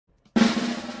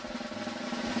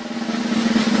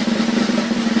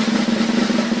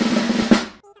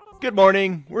Good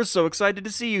morning. We're so excited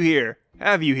to see you here.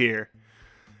 Have you here.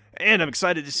 And I'm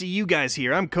excited to see you guys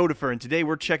here. I'm Codifer, and today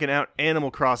we're checking out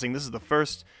Animal Crossing. This is the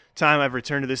first time I've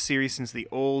returned to this series since the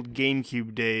old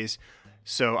GameCube days.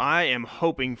 So I am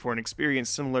hoping for an experience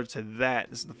similar to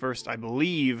that. This is the first, I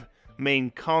believe,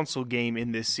 main console game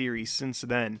in this series since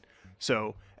then.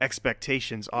 So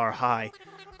expectations are high.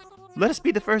 Let us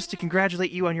be the first to congratulate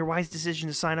you on your wise decision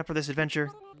to sign up for this adventure.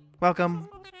 Welcome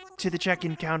to the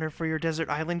check-in counter for your Desert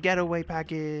Island Getaway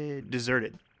Package.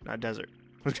 Deserted, not desert.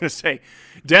 I was going to say,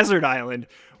 Desert Island.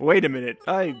 Wait a minute.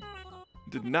 I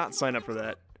did not sign up for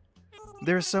that.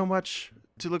 There's so much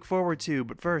to look forward to,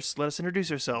 but first, let us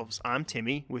introduce ourselves. I'm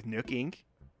Timmy with Nook Inc.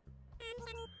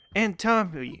 And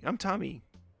Tommy. I'm Tommy.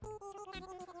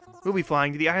 We'll be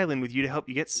flying to the island with you to help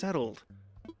you get settled.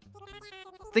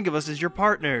 Think of us as your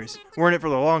partners. We're in it for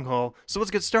the long haul, so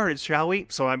let's get started, shall we?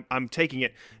 So I'm taking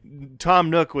it. Tom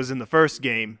Nook was in the first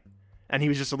game, and he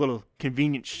was just a little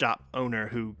convenience shop owner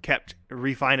who kept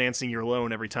refinancing your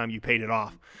loan every time you paid it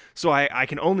off. So I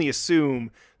can only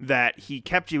assume that he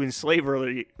kept you in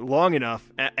slavery long enough,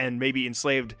 and maybe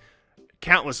enslaved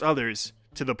countless others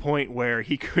to the point where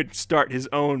he could start his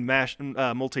own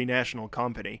multinational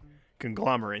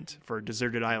conglomerate for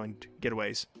deserted island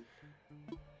getaways.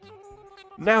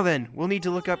 Now then, we'll need to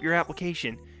look up your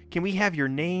application. Can we have your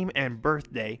name and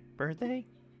birthday? Birthday?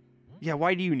 Yeah,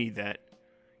 why do you need that?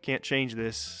 Can't change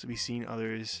this. We've seen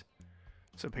others.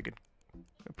 So pick an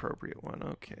appropriate one.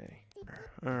 Okay.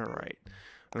 Alright.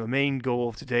 The main goal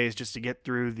of today is just to get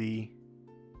through the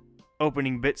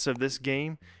opening bits of this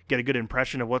game. Get a good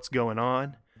impression of what's going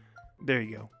on. There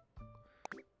you go.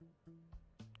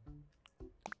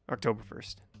 October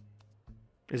 1st.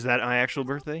 Is that my actual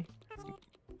birthday?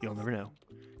 You'll never know.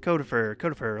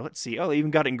 Codifer, let's see. Oh, they even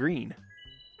got it in green.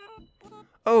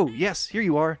 Oh, yes, here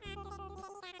you are.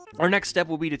 Our next step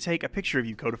will be to take a picture of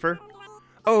you, Codifer.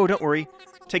 Oh, don't worry.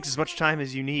 It takes as much time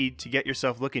as you need to get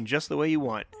yourself looking just the way you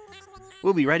want.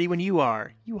 We'll be ready when you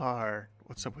are. You are.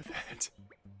 What's up with that?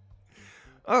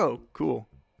 Oh, cool.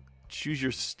 Choose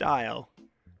your style.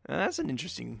 That's an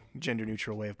interesting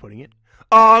gender-neutral way of putting it.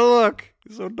 Oh, look!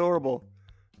 It's so adorable.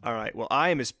 Alright, well, I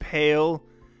am as pale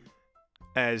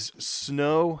as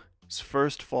snow's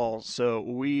first fall, so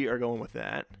we are going with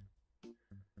that.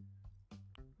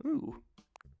 Ooh.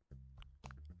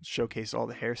 Showcase all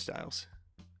the hairstyles.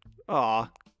 Aw.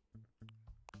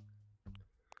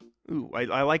 Ooh,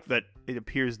 I like that it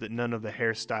appears that none of the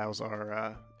hairstyles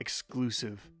are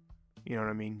exclusive. You know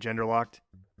what I mean? Gender locked.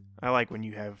 I like when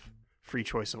you have free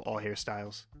choice of all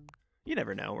hairstyles. You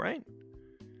never know, right?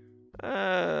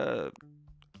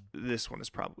 This one is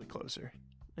probably closer.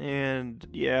 And,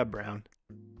 yeah, brown.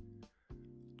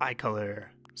 Eye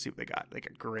color. Let's see what they got. They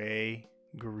got gray,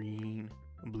 green,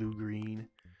 blue-green.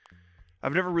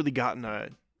 I've never really gotten a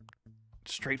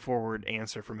straightforward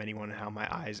answer from anyone on how my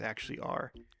eyes actually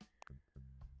are.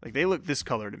 Like, they look this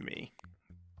color to me.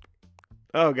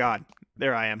 Oh, God.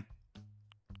 There I am.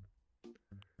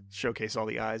 Showcase all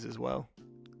the eyes as well.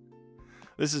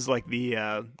 This is like the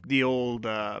old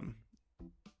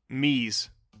Mii's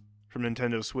from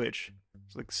Nintendo Switch.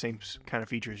 It's like the same kind of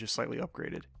features, just slightly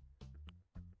upgraded.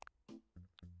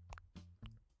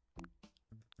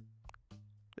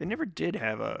 They never did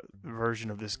have a version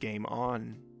of this game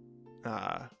on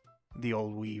the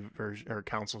old Wii version or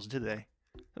consoles, did they?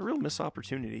 A real missed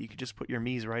opportunity. You could just put your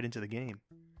Mii's right into the game.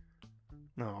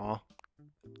 Aww.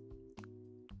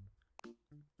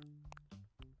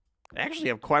 They actually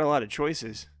have quite a lot of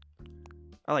choices.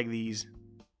 I like these.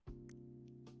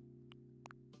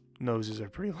 Noses are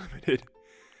pretty limited.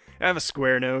 I have a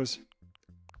square nose.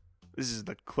 This is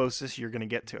the closest you're going to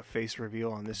get to a face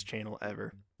reveal on this channel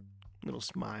ever. Little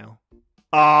smile.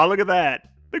 Aw, look at that.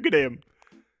 Look at him.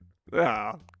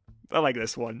 Ah, I like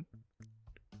this one.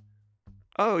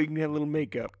 Oh, you can get a little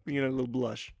makeup. You can get a little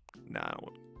blush. Nah, I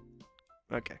won't.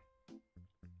 Okay.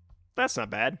 That's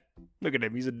not bad. Look at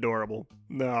him. He's adorable.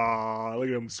 Aw, look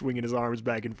at him swinging his arms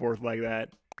back and forth like that.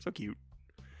 So cute.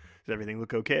 Does everything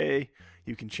look okay?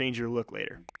 You can change your look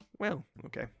later. Well,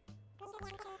 okay.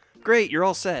 Great, you're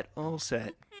all set. All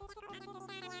set.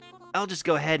 I'll just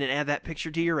go ahead and add that picture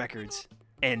to your records.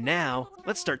 And now,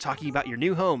 let's start talking about your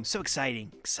new home. So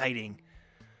exciting. Exciting.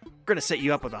 We're going to set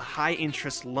you up with a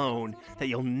high-interest loan that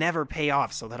you'll never pay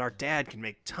off so that our dad can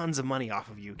make tons of money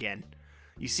off of you again.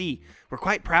 You see, we're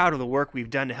quite proud of the work we've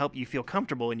done to help you feel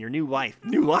comfortable in your new life.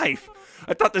 New life?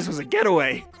 I thought this was a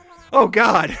getaway. Oh,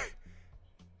 God.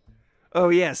 Oh,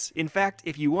 yes. In fact,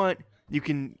 if you want, you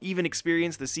can even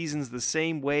experience the seasons the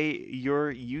same way you're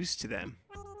used to them.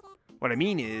 What I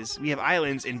mean is, we have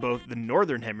islands in both the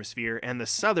northern hemisphere and the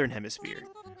southern hemisphere.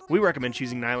 We recommend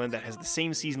choosing an island that has the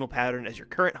same seasonal pattern as your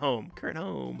current home.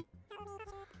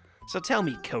 So tell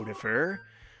me, Codifer,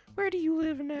 where do you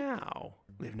live now?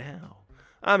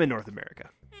 I'm in North America.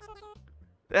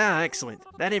 Ah, excellent.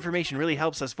 That information really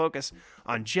helps us focus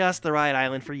on just the right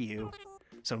island for you.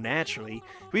 So naturally,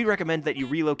 we recommend that you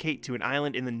relocate to an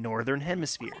island in the Northern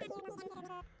Hemisphere.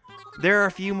 There are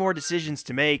a few more decisions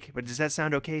to make, but does that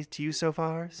sound okay to you so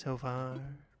far?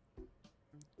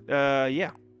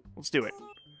 Yeah. Let's do it.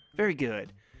 Very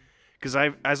good. Because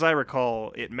as I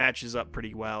recall, it matches up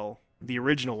pretty well. The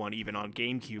original one, even on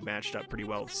GameCube, matched up pretty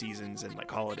well with seasons and like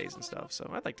holidays and stuff, so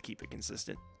I'd like to keep it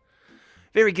consistent.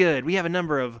 Very good. We have a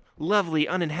number of lovely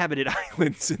uninhabited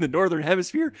islands in the Northern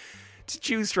Hemisphere to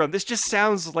choose from. This just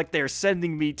sounds like they're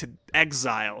sending me to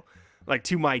exile, like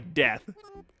to my death.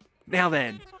 Now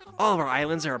then, all of our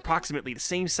islands are approximately the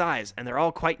same size, and they're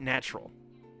all quite natural.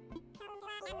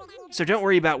 So don't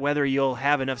worry about whether you'll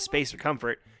have enough space or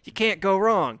comfort. You can't go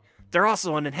wrong. They're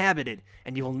also uninhabited,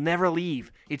 and you will never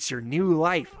leave. It's your new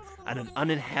life on an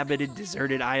uninhabited,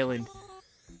 deserted island.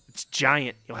 It's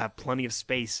giant. You'll have plenty of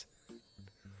space.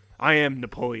 I am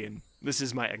Napoleon. This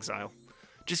is my exile.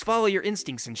 Just follow your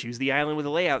instincts and choose the island with a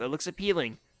layout that looks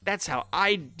appealing. That's how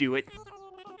I do it.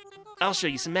 I'll show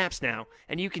you some maps now,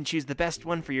 and you can choose the best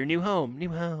one for your new home.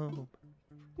 New home.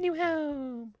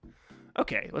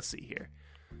 Okay, let's see here.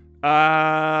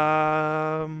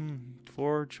 4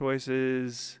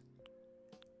 choices.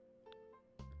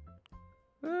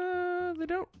 They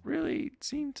don't really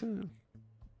seem to...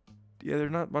 Yeah, they're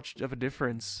not much of a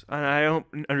difference. I don't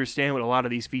understand what a lot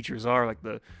of these features are, like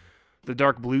the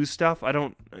dark blue stuff. I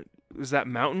don't... Is that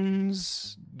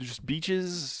mountains? Just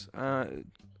beaches? I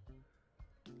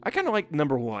kind of like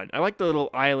number 1. I like the little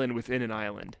island within an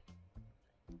island.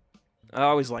 I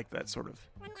always like that sort of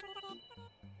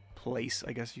place,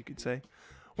 I guess you could say.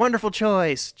 Wonderful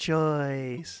choice.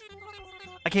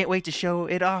 I can't wait to show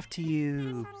it off to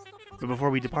you. But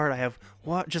before we depart, I have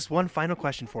just one final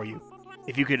question for you.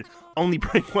 If you could only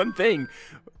bring one thing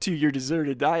to your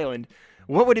deserted island,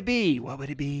 what would it be?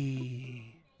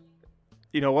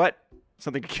 You know what?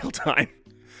 Something to kill time.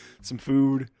 Some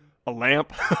food. A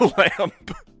lamp.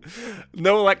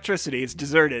 No electricity. It's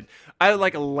deserted. I would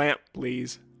like a lamp,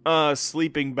 please.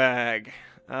 Sleeping bag.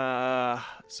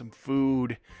 Some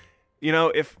food. You know,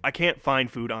 if I can't find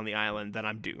food on the island, then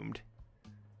I'm doomed.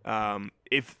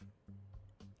 If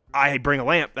I bring a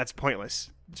lamp, that's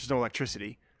pointless. There's no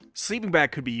electricity. Sleeping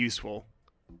bag could be useful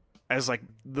as like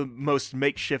the most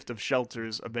makeshift of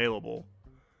shelters available.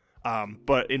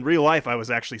 But in real life, I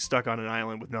was actually stuck on an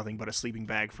island with nothing but a sleeping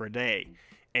bag for a day.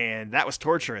 And that was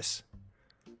torturous.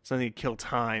 Something to kill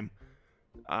time.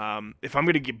 If I'm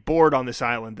going to get bored on this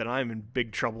island, then I'm in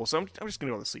big trouble. So I'm just going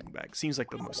to go with the sleeping bag. Seems like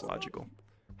the most logical.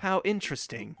 How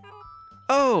interesting.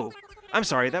 Oh, I'm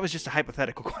sorry. That was just a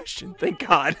hypothetical question. Thank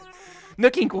God.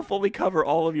 Nook Inc. will fully cover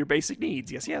all of your basic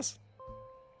needs. Yes.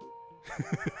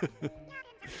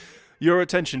 Your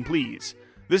attention, please.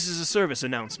 This is a service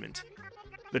announcement.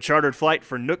 The chartered flight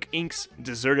for Nook Inc.'s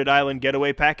Deserted Island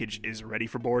Getaway Package is ready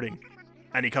for boarding.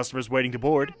 Any customers waiting to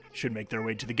board should make their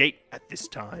way to the gate at this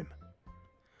time.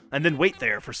 And then wait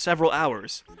there for several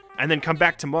hours, and then come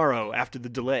back tomorrow after the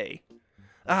delay.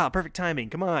 Ah, perfect timing.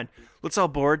 Come on. Let's all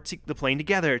board the plane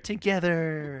together.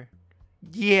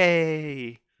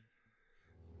 Yay!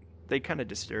 They kind of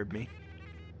disturb me.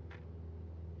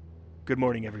 Good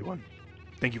morning, everyone.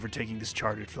 Thank you for taking this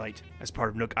chartered flight as part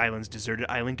of Nook Island's Deserted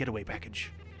Island Getaway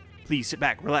Package. Please sit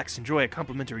back, relax, enjoy a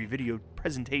complimentary video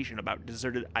presentation about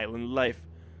deserted island life.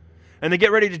 And then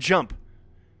get ready to jump.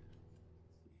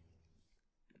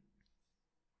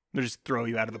 They'll just throw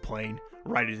you out of the plane,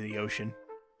 right into the ocean.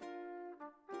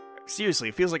 Seriously,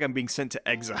 it feels like I'm being sent to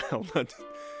exile.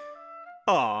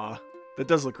 Aw, that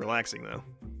does look relaxing, though.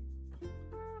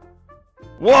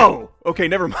 Whoa! Okay,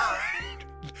 never mind.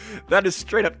 That is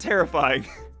straight up terrifying.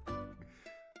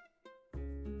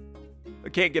 I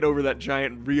can't get over that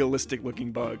giant,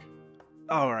 realistic-looking bug.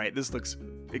 Alright, this looks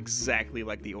exactly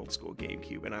like the old-school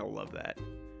GameCube, and I love that.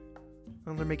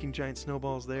 Oh, they're making giant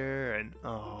snowballs there, and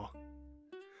oh.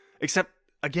 Except,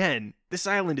 again, this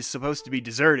island is supposed to be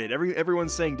deserted.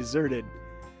 Everyone's saying deserted.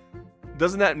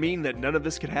 Doesn't that mean that none of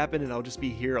this could happen and I'll just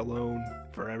be here alone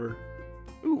forever?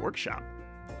 Ooh, workshop.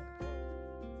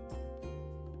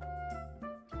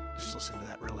 Just listen to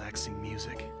that relaxing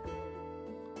music.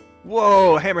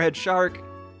 Whoa, hammerhead shark.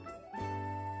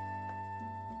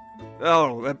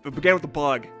 Oh, that began with a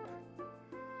bug.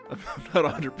 I'm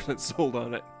not 100% sold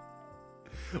on it.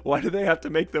 Why do they have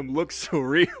to make them look so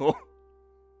real?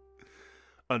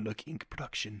 A Nook Inc.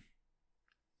 production.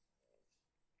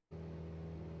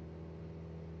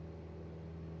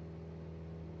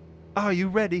 Are you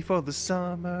ready for the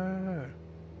summer?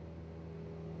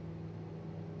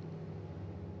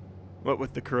 What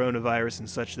with the coronavirus and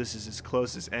such, this is as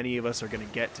close as any of us are going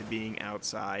to get to being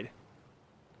outside.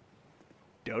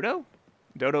 Dodo?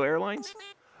 Dodo Airlines?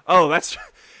 Oh, that's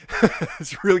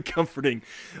that's really comforting.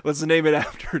 Let's name it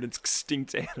after an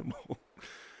extinct animal.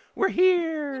 We're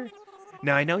here!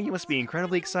 Now, I know you must be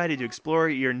incredibly excited to explore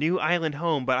your new island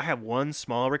home, but I have one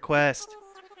small request.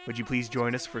 Would you please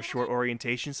join us for a short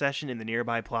orientation session in the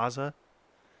nearby plaza?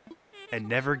 And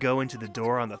never go into the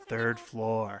door on the 3rd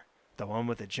floor. The one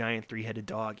with a giant 3-headed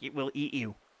dog. It will eat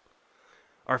you.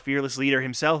 Our fearless leader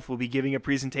himself will be giving a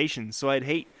presentation, so I'd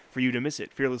hate for you to miss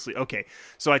it. Fearlessly. Okay,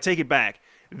 so I take it back.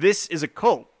 This is a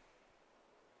cult.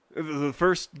 The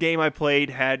first game I played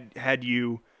had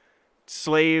you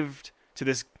slaved to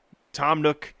this Tom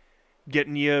Nook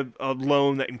getting you a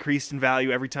loan that increased in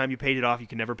value every time you paid it off. You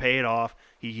can never pay it off.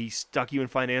 He stuck you in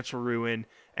financial ruin,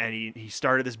 and he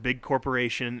started this big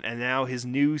corporation, and now his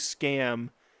new scam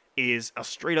is a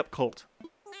straight-up cult.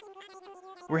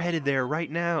 We're headed there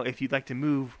right now if you'd like to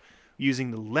move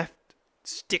using the left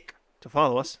stick to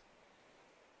follow us.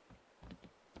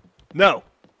 No!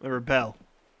 I rebel.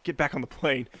 Get back on the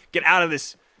plane. Get out of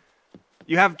this.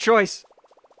 You have a choice.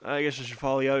 I guess I should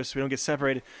follow the others so we don't get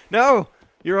separated. No!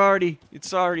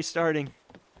 It's already starting.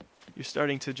 You're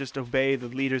starting to just obey the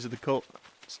leaders of the cult.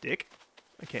 Stick?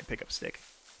 I can't pick up stick.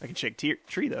 I can shake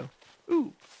tree, though.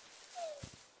 Ooh.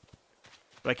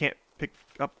 But I can't pick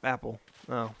up apple.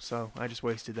 Oh, so I just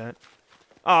wasted that.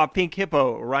 Ah, pink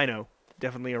hippo. A rhino.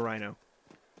 Definitely a rhino.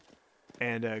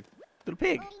 And a little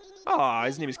pig. Ah,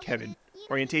 his name is Kevin.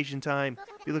 Orientation time.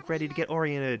 You look ready to get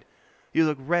oriented. You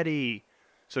look ready.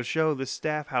 So show the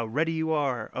staff how ready you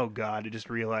are. Oh god, I just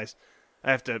realized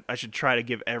I should try to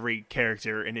give every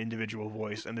character an individual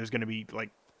voice, and there's going to be like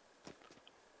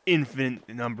infinite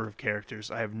number of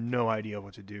characters. I have no idea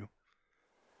what to do.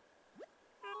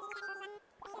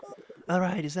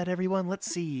 Alright, is that everyone?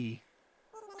 Let's see.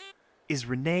 Is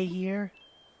Renee here?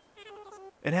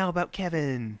 And how about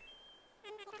Kevin?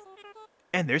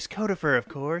 And there's Codifer, of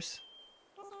course.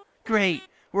 Great,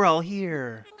 we're all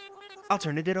here. I'll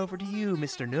turn it over to you,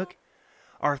 Mr. Nook.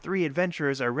 Our 3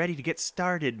 adventurers are ready to get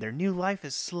started, their new life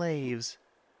as slaves.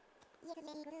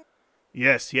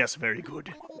 Yes, very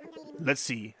good. Let's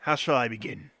see, how shall I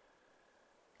begin?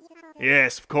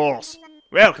 Yes, of course.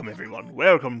 Welcome, everyone.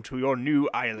 Welcome to your new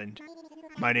island.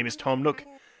 My name is Tom Nook,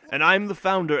 and I'm the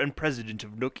founder and president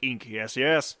of Nook Inc.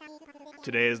 Yes.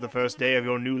 Today is the first day of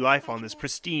your new life on this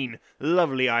pristine,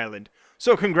 lovely island.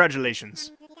 So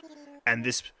congratulations. And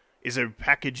this is a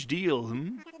package deal,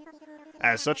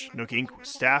 As such, Nook Inc.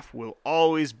 staff will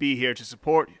always be here to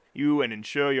support you and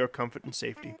ensure your comfort and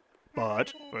safety.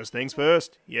 But, first things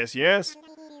first, yes,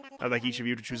 I'd like each of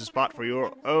you to choose a spot for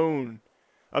your own.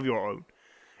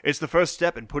 It's the first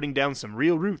step in putting down some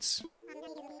real roots.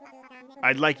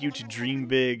 I'd like you to dream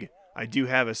big. I do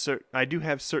have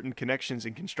certain connections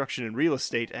in construction and real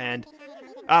estate, and...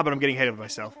 but I'm getting ahead of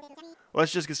myself.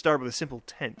 Let's just get started with a simple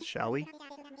tent, shall we?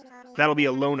 That'll be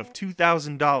a loan of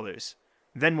 $2,000.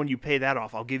 Then when you pay that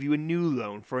off, I'll give you a new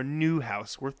loan for a new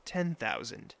house worth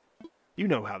 $10,000. You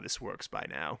know how this works by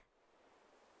now.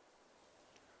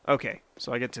 Okay,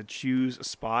 so I get to choose a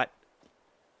spot.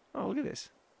 Oh, look at this.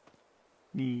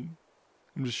 I'm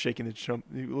just shaking the chump.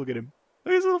 Look at him.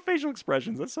 Look at his little facial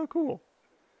expressions. That's so cool.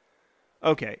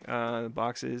 Okay,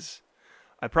 boxes.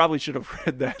 I probably should have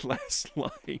read that last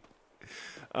line.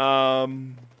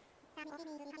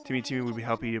 Timmy would be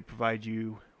happy to provide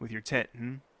you with your tent,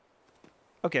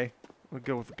 Okay, we'll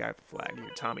go with the guy with the flag here,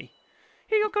 Tommy.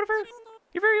 Here you go, Codifer.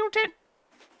 Your very own tent.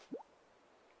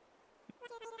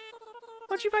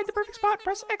 Once you find the perfect spot,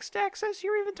 press X to access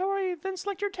your inventory, then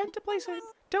select your tent to place it.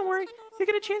 Don't worry, you'll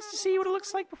get a chance to see what it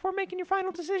looks like before making your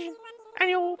final decision. And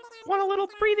you'll want a little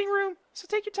breathing room, so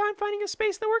take your time finding a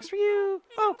space that works for you.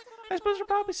 Oh, I suppose we'll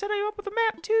probably set you up with a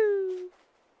map, too.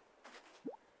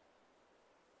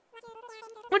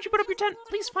 Once you put up your tent,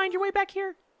 please find your way back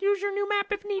here. Use your new map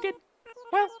if needed.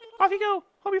 Well, off you go.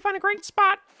 Hope you find a great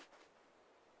spot.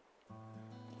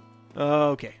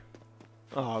 Okay.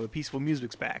 Oh, the peaceful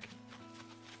music's back.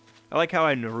 I like how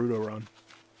I Naruto run.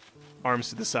 Arms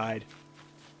to the side.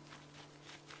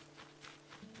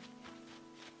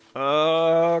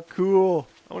 Cool.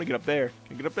 I want to get up there.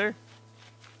 Can I get up there?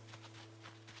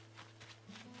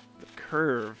 The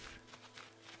curve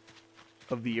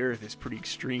of the earth is pretty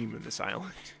extreme in this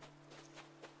island.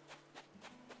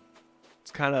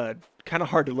 It's kind of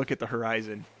hard to look at the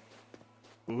horizon.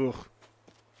 Ugh.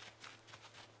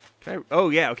 Can I? Oh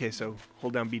yeah. Okay. So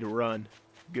hold down B to run.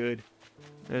 Good.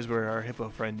 There's where our hippo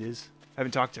friend is. I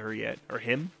haven't talked to her yet. Or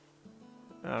him.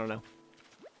 I don't know.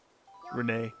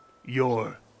 Renee.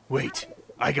 Wait,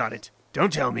 I got it.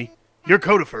 Don't tell me. You're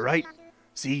Codifer, right?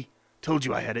 See? Told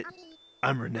you I had it.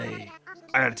 I'm Renee.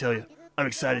 I gotta tell you, I'm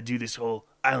excited to do this whole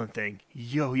island thing.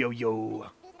 Yo, yo, yo.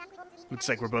 Looks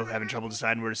like we're both having trouble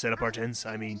deciding where to set up our tents.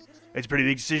 I mean, it's a pretty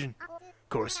big decision. Of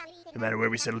course, no matter where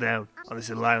we settle down on this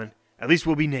little island, at least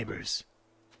we'll be neighbors.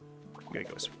 I'm gonna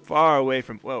go as far away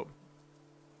from... Whoa.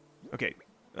 Okay.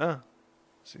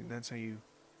 See, that's how you...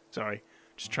 Sorry.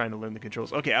 Just trying to learn the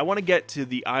controls. Okay, I want to get to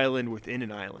the island within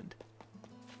an island.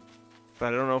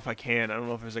 But I don't know if I can. I don't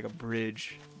know if there's like a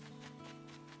bridge.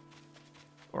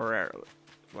 Or,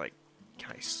 like,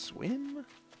 can I swim?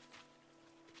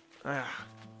 I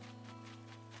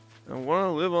want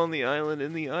to live on the island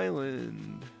in the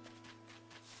island.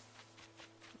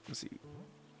 Let's see.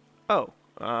 Oh,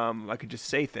 I could just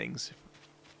say things.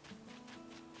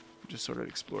 I'm just sort of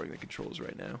exploring the controls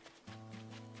right now.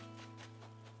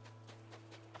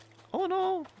 All in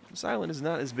all, this island is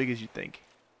not as big as you'd think.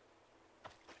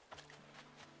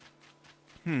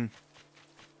 I'm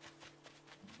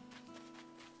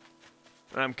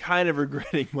kind of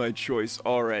regretting my choice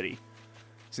already,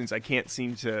 since I can't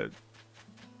seem to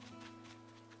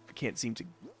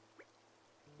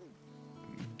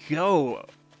go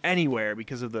anywhere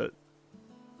because of the...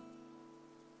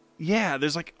 Yeah,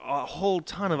 there's like a whole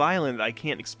ton of island that I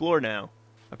can't explore now,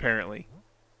 apparently.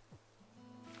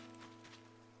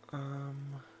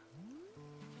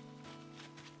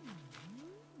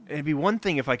 It'd be one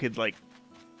thing if I could, like,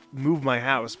 move my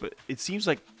house, but it seems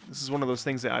like this is one of those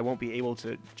things that I won't be able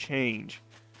to change.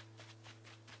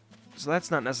 So that's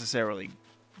not necessarily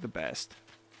the best.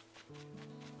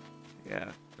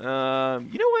 Yeah.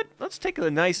 You know what? Let's take a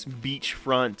nice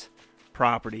beachfront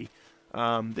property.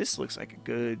 This looks like a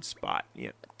good spot.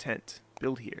 Yeah, tent.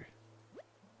 Build here.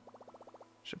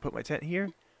 Should I put my tent here?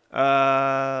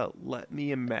 Let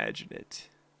me imagine it.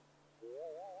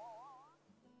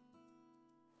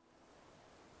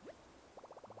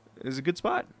 Is it a good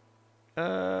spot?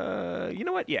 You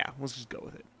know what? Yeah, let's just go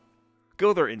with it. Go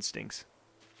with our instincts.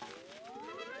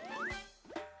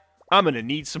 I'm gonna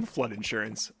need some flood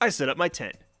insurance. I set up my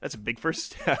tent. That's a big first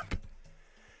step.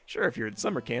 Sure, if you're at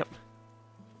summer camp.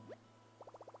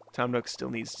 Tom Nook still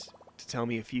needs to tell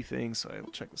me a few things, so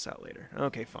I'll check this out later.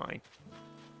 Okay, fine.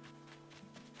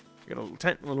 Got a little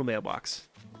tent and a little mailbox.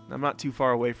 I'm not too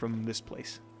far away from this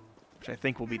place, which I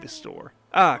think will be the store.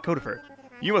 Ah, Codifer.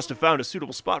 You must have found a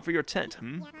suitable spot for your tent,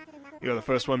 You're the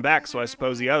first one back, so I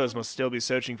suppose the others must still be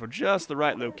searching for just the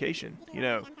right location. You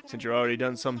know, since you've already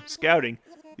done some scouting,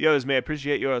 the others may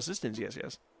appreciate your assistance. Yes,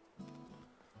 yes.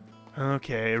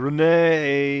 Okay,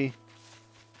 Renee.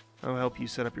 I'll help you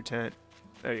set up your tent.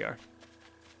 There you are.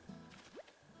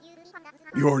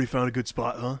 You already found a good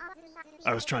spot, huh?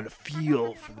 I was trying to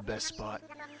feel for the best spot,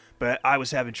 but I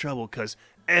was having trouble because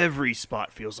every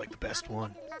spot feels like the best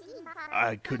one.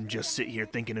 I couldn't just sit here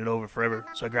thinking it over forever,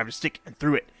 so I grabbed a stick and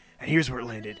threw it, and here's where it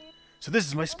landed. So this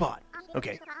is my spot.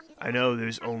 Okay, I know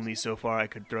there's only so far I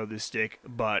could throw this stick,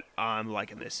 but I'm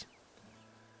liking this.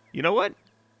 You know what?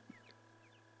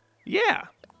 Yeah.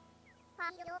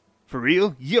 For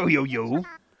real? Yo, yo, yo.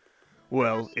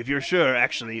 Well, if you're sure,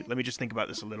 actually, let me just think about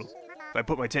this a little. If I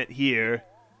put my tent here...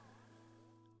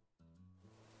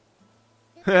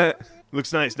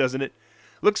 Looks nice, doesn't it?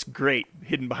 Looks great,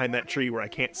 hidden behind that tree where I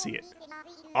can't see it.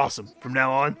 Awesome. From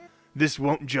now on, this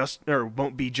won't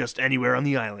be just anywhere on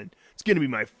the island. It's gonna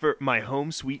be my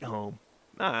home sweet home.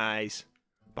 Nice.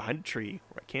 Behind a tree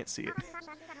where I can't see it.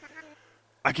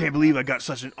 I can't believe I got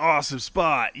such an awesome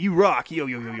spot. You rock. Yo,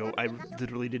 yo, yo, yo. I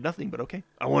literally did nothing, but okay.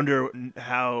 I wonder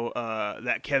how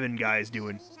that Kevin guy is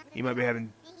doing. He might be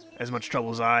having as much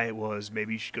trouble as I was.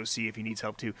 Maybe you should go see if he needs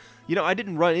help too. You know, I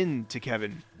didn't run into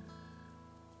Kevin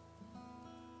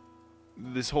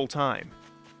this whole time.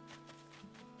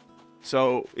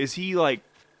 So, is he, like,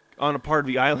 on a part of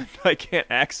the island I can't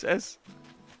access?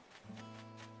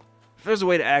 If there's a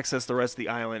way to access the rest of the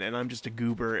island and I'm just a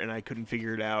goober and I couldn't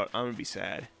figure it out, I'm gonna be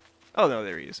sad. Oh, no,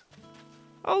 there he is.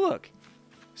 Oh, look.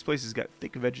 This place has got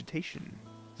thick vegetation.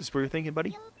 Is this where you're thinking,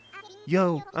 buddy?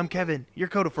 Yo, I'm Kevin. You're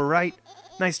Codifer, right?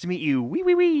 Nice to meet you. Wee,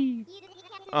 wee, wee.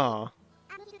 Aw.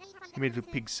 He made a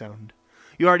pig sound.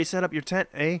 You already set up your tent,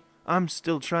 eh? I'm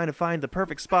still trying to find the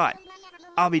perfect spot.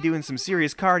 I'll be doing some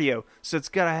serious cardio, so it's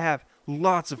gotta have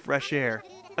lots of fresh air.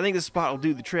 I think this spot will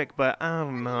do the trick, but I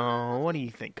don't know. What do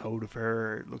you think,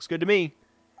 Codifer? Looks good to me.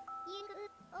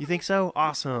 You think so?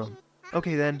 Awesome.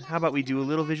 Okay then, how about we do a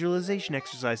little visualization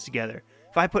exercise together?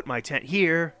 If I put my tent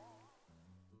here,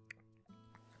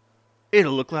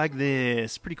 it'll look like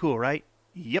this. Pretty cool, right?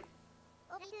 Yep.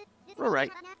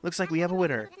 Alright. Looks like we have a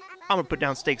winner. I'm gonna put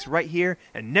down stakes right here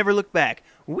and never look back.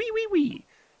 Wee wee wee.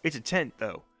 It's a tent,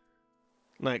 though.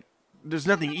 Like, there's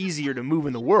nothing easier to move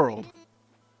in the world.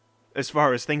 As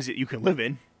far as things that you can live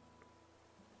in.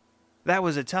 That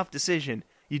was a tough decision.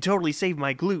 You totally saved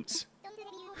my glutes.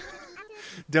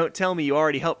 Don't tell me you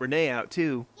already helped Renee out,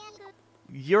 too.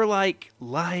 You're like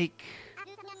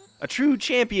a true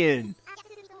champion.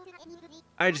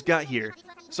 I just got here,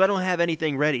 so I don't have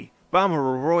anything ready. But I'm gonna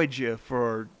reward you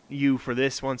for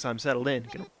this once I'm settled in.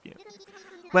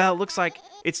 Well, looks like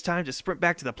it's time to sprint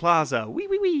back to the plaza. Wee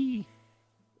wee wee.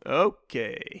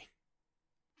 Okay.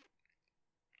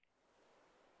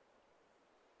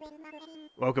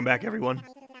 Welcome back, everyone.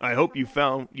 I hope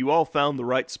you all found the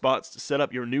right spots to set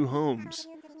up your new homes.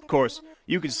 Of course,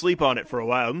 you can sleep on it for a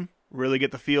while, really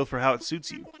get the feel for how it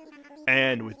suits you.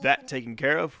 And with that taken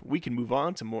care of, we can move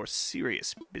on to more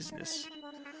serious business.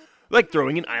 Like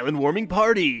throwing an island warming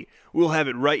party. We'll have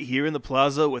it right here in the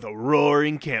plaza with a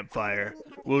roaring campfire.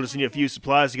 We'll just need a few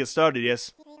supplies to get started,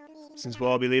 yes? Since we'll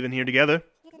all be leaving here together.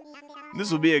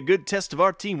 This will be a good test of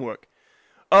our teamwork.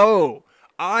 Oh,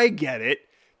 I get it.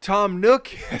 Tom Nook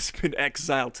has been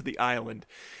exiled to the island,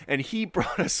 and he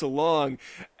brought us along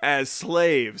as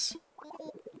slaves.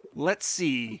 Let's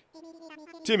see.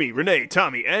 Timmy, Renee,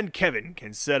 Tommy, and Kevin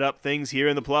can set up things here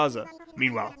in the plaza.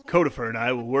 Meanwhile, Codifer and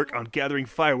I will work on gathering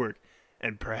firework,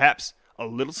 and perhaps a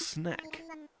little snack.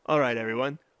 Alright,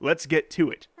 everyone, let's get to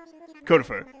it.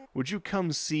 Codifer, would you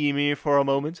come see me for a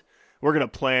moment? We're gonna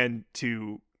plan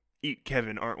to eat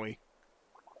Kevin, aren't we?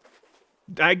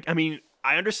 I mean,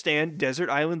 I understand desert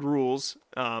island rules,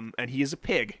 and he is a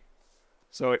pig,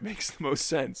 so it makes the most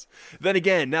sense. Then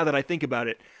again, now that I think about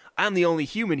it, I'm the only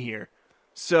human here,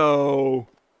 so...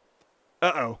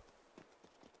 Uh-oh.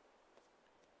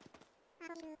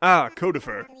 Ah,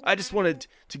 Codifer, I just wanted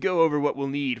to go over what we'll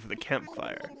need for the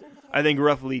campfire. I think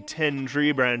roughly 10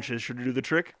 tree branches should do the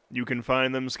trick. You can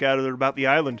find them scattered about the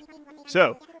island.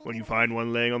 So, when you find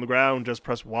one laying on the ground, just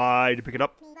press Y to pick it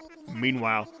up.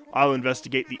 Meanwhile, I'll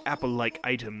investigate the apple-like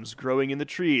items growing in the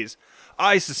trees.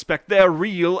 I suspect they're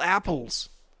real apples.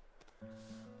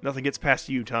 Nothing gets past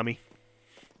you, Tommy.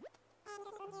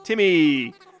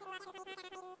 Timmy!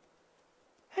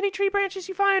 Any tree branches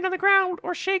you find on the ground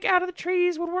or shake out of the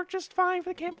trees would work just fine for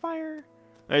the campfire.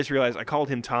 I just realized I called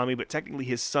him Tommy, but technically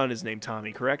his son is named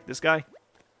Tommy, correct? This guy?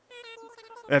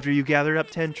 After you've gathered up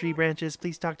 10 tree branches,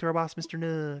 please talk to our boss, Mr.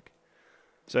 Nook.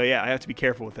 So yeah, I have to be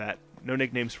careful with that. No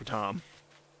nicknames for Tom.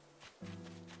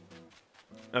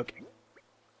 Okay.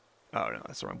 Oh no,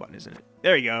 that's the wrong button, isn't it?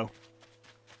 There you go.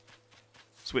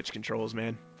 Switch controls,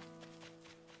 man.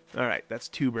 Alright, that's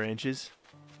 2 branches.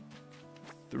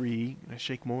 3. Can I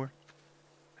shake more?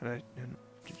 Can I...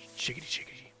 Shiggity,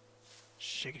 shiggity.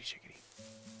 Shiggity, shiggity.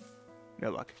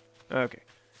 No luck. Okay.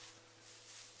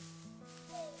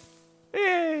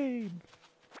 Yay!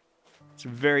 It's a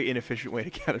very inefficient way to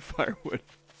gather firewood.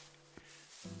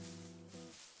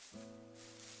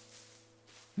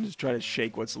 I'm just trying to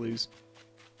shake what's loose.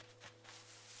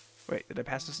 Wait, did I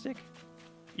pass the stick?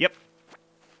 Yep.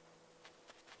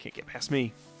 Can't get past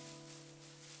me.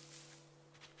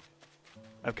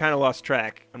 I've kind of lost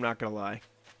track. I'm not going to lie.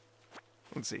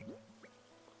 Let's see.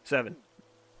 7.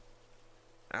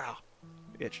 Ow.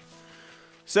 Itch.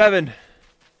 7.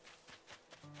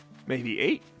 Maybe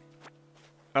 8.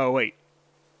 Oh, wait.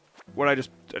 What, did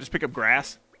I just pick up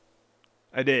grass?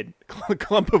 I did. A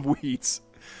clump of weeds.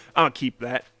 I'll keep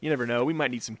that. You never know. We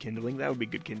might need some kindling. That would be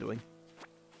good kindling.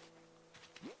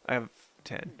 I have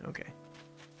 10. Okay.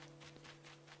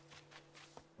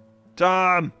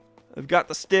 Tom! I've got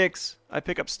the sticks. I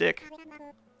pick up stick.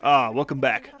 Ah, welcome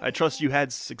back. I trust you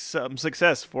had some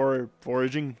success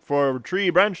foraging for tree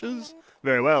branches.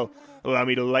 Very well. Allow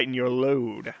me to lighten your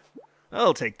load.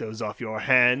 I'll take those off your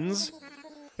hands.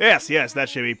 Yes, that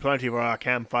should be plenty for our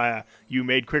campfire. You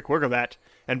made quick work of that.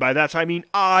 And by that I mean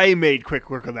I made quick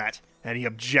work of that. Any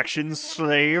objections,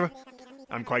 slave?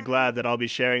 I'm quite glad that I'll be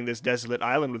sharing this desolate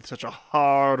island with such a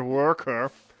hard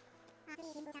worker.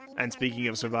 And speaking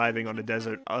of surviving on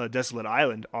a desolate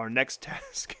island, our next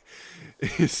task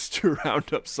is to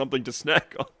round up something to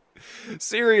snack on.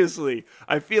 Seriously,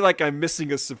 I feel like I'm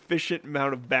missing a sufficient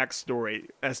amount of backstory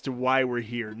as to why we're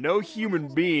here. No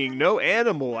human being, no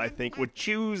animal, I think, would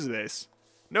choose this.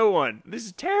 No one. This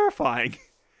is terrifying.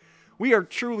 We are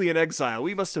truly in exile.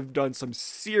 We must have done some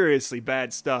seriously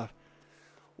bad stuff.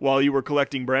 While you were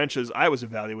collecting branches, I was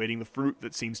evaluating the fruit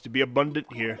that seems to be abundant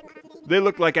here. They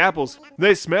look like apples,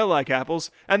 they smell like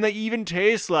apples, and they even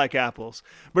taste like apples.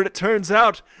 But it turns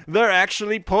out they're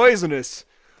actually poisonous.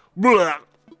 Blah.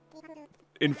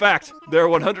 In fact, they're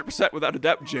 100% without a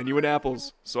doubt genuine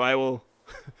apples. So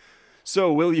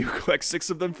So, will you collect 6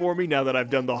 of them for me now that I've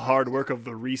done the hard work of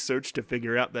the research to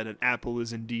figure out that an apple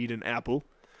is indeed an apple?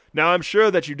 Now, I'm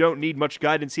sure that you don't need much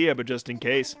guidance here, but just in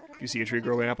case, if you see a tree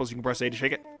growing apples, you can press A to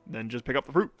shake it, then just pick up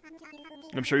the fruit.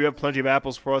 I'm sure you have plenty of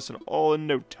apples for us and all in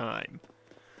no time.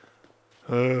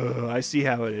 I see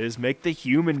how it is. Make the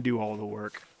human do all the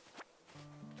work.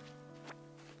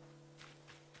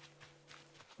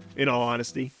 In all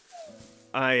honesty,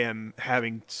 I am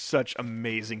having such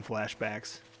amazing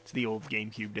flashbacks to the old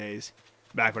GameCube days,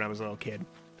 back when I was a little kid.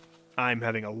 I'm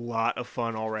having a lot of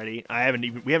fun already. We haven't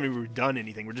even done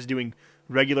anything. We're just doing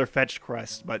regular fetch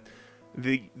quests, but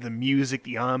the music,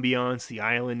 the ambiance, the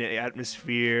island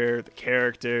atmosphere, the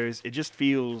characters, it just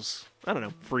feels, I don't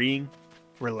know, freeing,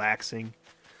 relaxing.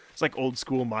 It's like old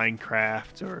school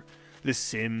Minecraft or The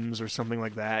Sims or something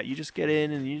like that. You just get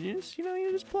in and you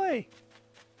just play.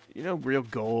 You know, real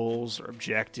goals or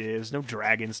objectives, no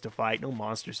dragons to fight, no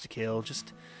monsters to kill,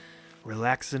 just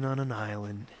relaxing on an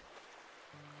island.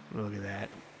 Look at that.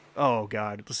 Oh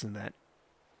god, listen to that.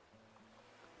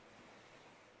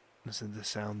 Listen to the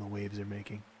sound the waves are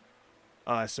making.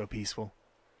 Oh, that's so peaceful.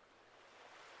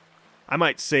 I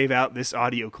might save out this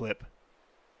audio clip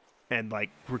and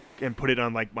put it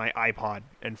on like my iPod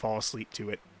and fall asleep to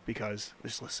it because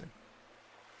just listen.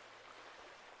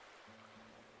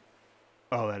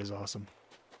 Oh, that is awesome.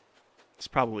 It's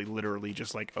probably literally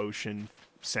just like Ocean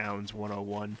Sounds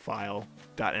 101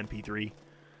 file.mp3.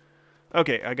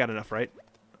 Okay, I got enough, right?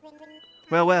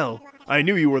 Well, I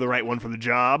knew you were the right one for the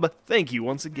job. Thank you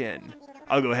once again.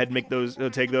 I'll go ahead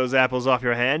and take those apples off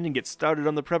your hand and get started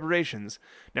on the preparations.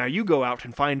 Now you go out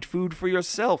and find food for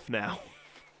yourself now.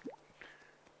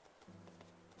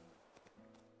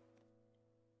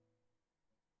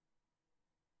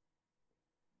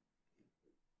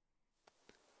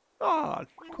 Ah,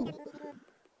 cool.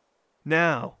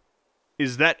 Now,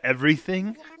 is that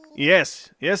everything?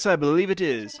 Yes, I believe it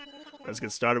is. Let's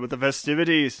get started with the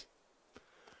festivities.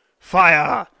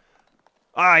 Fire!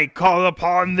 I call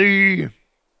upon thee!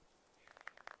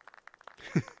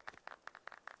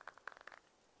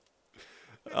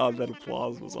 Oh, that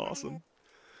applause was awesome.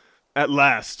 At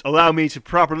last, allow me to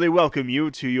properly welcome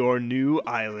you to your new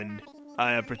island.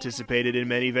 I have participated in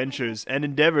many ventures and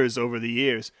endeavors over the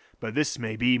years, but this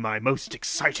may be my most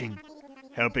exciting.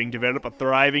 Helping develop a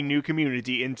thriving new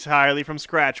community entirely from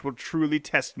scratch will truly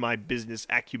test my business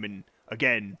acumen.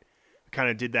 Again, I kind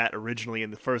of did that originally in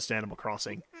the first Animal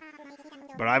Crossing.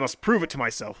 But I must prove it to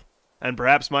myself. And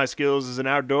perhaps my skills as an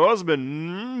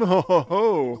outdoorsman. Ho ho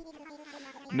ho.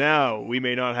 Now, we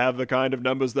may not have the kind of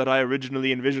numbers that I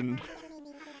originally envisioned.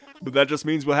 But that just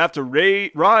means we'll have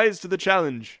to rise to the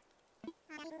challenge.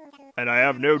 And I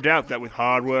have no doubt that with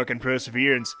hard work and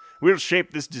perseverance, we'll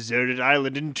shape this deserted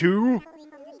island into...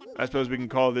 I suppose we can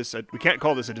call this we can't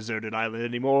call this a deserted island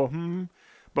anymore,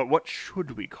 But what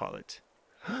should we call it?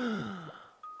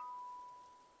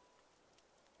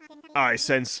 I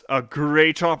sense a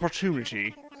great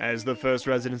opportunity. As the first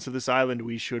residents of this island,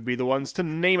 we should be the ones to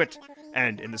name it.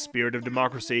 And in the spirit of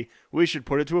democracy, we should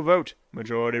put it to a vote.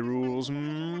 Majority rules,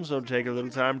 so take a little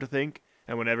time to think.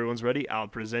 And when everyone's ready, I'll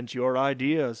present your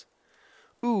ideas.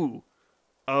 Ooh.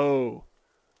 Oh.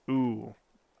 Ooh.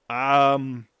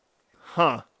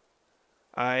 Huh.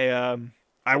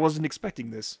 I wasn't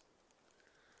expecting this.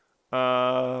 You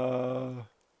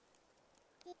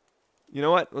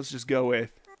know what? Let's just go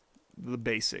with the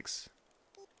basics.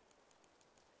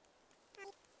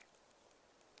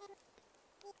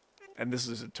 And this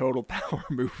is a total power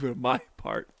move on my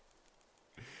part.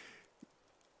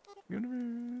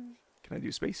 Can I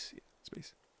do space? Yeah,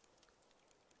 space.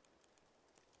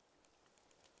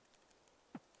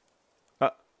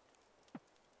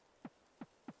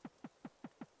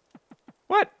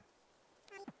 What?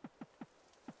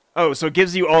 Oh, so it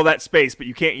gives you all that space, but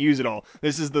you can't use it all.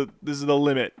 This is the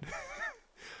limit.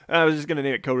 I was just gonna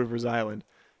name it Code River's Island.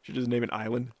 Should just name it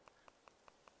Island.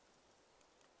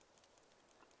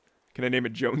 Can I name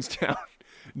it Jonestown?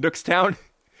 Nookstown?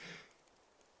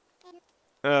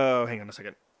 Oh, hang on a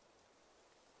second.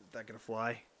 Is that gonna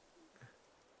fly?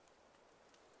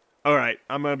 Alright,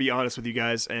 I'm gonna be honest with you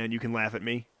guys, and you can laugh at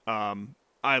me.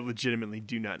 I legitimately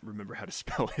do not remember how to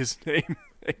spell his name.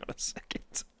 Hang on a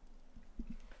second.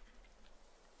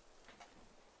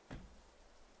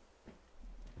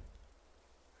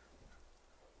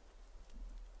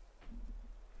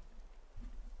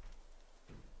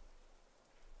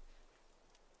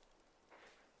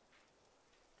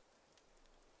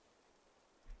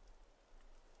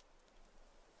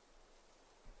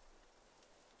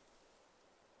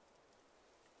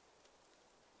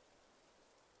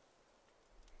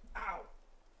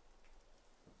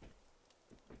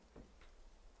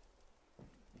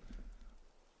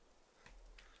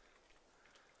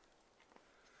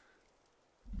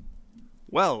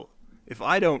 Well, if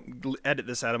I don't edit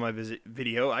this out of my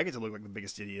video, I get to look like the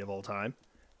biggest idiot of all time.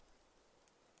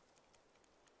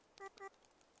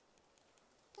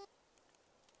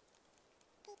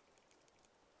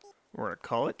 We're gonna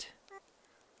call it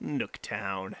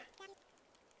Nooktown.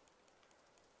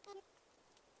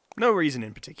 No reason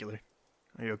in particular.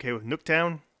 Are you okay with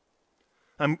Nooktown?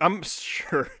 I'm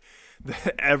sure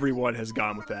that everyone has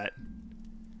gone with that.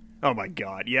 Oh my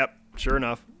god, yep, sure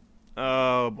enough.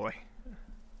 Oh boy.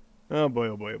 Oh boy,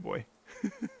 oh boy, oh boy.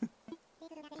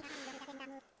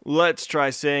 Let's try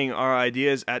saying our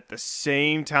ideas at the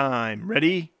same time.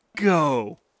 Ready?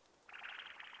 Go!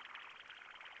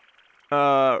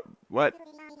 What?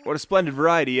 What a splendid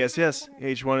variety, yes, yes.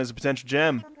 Each one is a potential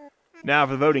gem. Now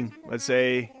for the voting.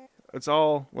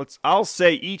 I'll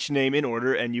say each name in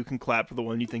order, and you can clap for the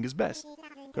one you think is best.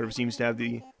 Whoever seems to have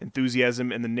the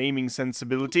enthusiasm and the naming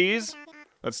sensibilities.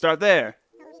 Let's start there.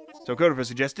 So Coderfer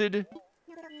suggested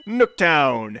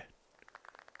Nooktown.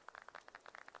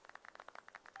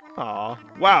 Aw,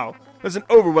 wow, that's an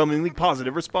overwhelmingly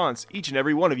positive response. Each and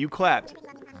every one of you clapped.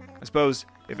 I suppose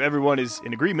if everyone is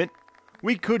in agreement,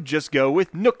 we could just go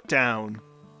with Nooktown.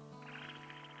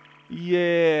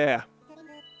 Yeah.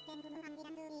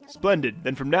 Splendid.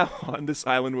 Then from now on, this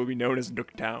island will be known as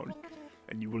Nooktown.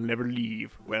 And you will never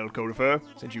leave. Well, Coderfer,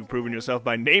 since you've proven yourself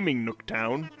by naming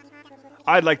Nooktown,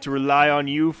 I'd like to rely on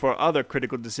you for other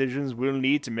critical decisions we'll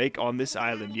need to make on this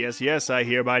island. Yes, yes, I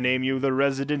hereby name you the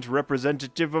resident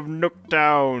representative of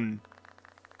Nooktown.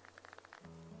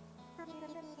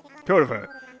 Coderfer,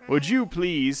 would you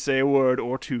please say a word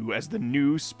or two as the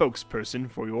new spokesperson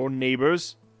for your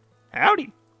neighbors?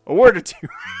 Howdy. A word or two.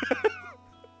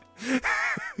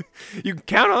 You can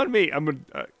count on me. I'm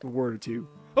a word or two.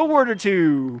 A word or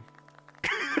two.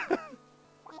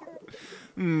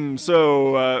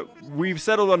 So, we've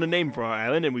settled on a name for our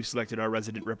island, and we've selected our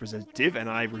resident representative, and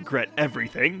I regret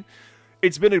everything.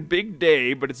 It's been a big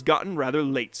day, but it's gotten rather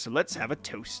late, so let's have a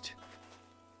toast.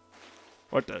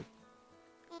 What the?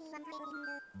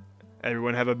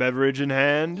 Everyone have a beverage in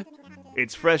hand?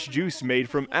 It's fresh juice made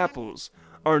from apples.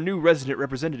 Our new resident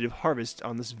representative harvests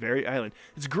on this very island.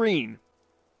 It's green.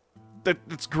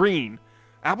 That's green.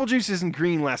 Apple juice isn't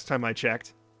green last time I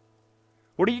checked.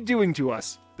 What are you doing to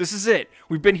us? This is it.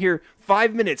 We've been here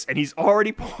 5 minutes, and he's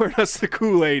already pouring us the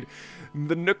Kool-Aid.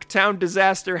 The Nooktown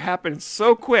disaster happened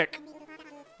so quick.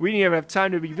 We didn't even have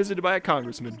time to be visited by a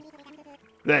congressman.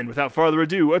 Then, without further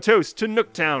ado, a toast to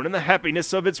Nooktown and the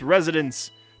happiness of its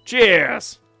residents.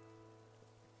 Cheers!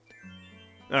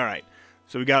 Alright,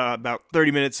 so we got about 30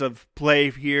 minutes of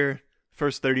play here.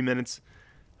 First 30 minutes.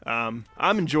 I'm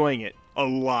enjoying it a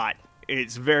lot.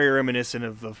 It's very reminiscent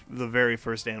of the very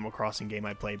first Animal Crossing game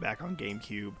I played back on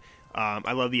GameCube.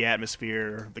 I love the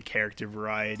atmosphere, the character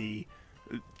variety,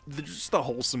 just the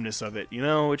wholesomeness of it, you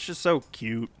know? It's just so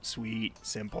cute, sweet,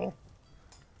 simple.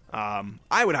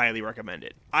 I would highly recommend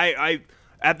it.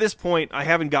 At this point, I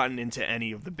haven't gotten into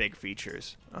any of the big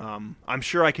features. I'm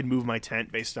sure I could move my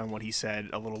tent based on what he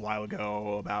said a little while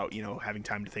ago about, you know, having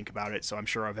time to think about it, so I'm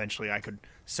sure eventually I could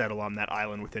settle on that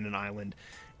island within an island.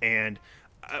 And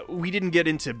we didn't get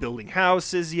into building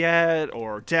houses yet,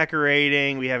 or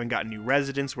decorating. We haven't gotten new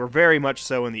residents. We're very much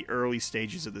so in the early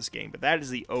stages of this game, but that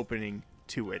is the opening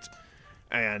to it.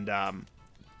 And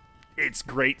it's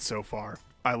great so far.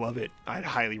 I love it. I'd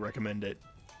highly recommend it.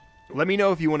 Let me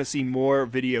know if you want to see more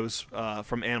videos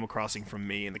from Animal Crossing from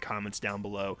me in the comments down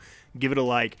below. Give it a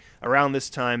like. Around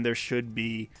this time, there should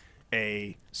be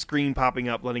a screen popping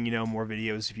up letting you know more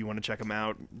videos if you want to check them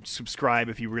out. Subscribe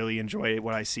if you really enjoy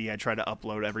what I see. I try to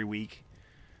upload every week.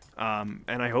 And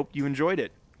I hope you enjoyed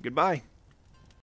it. Goodbye.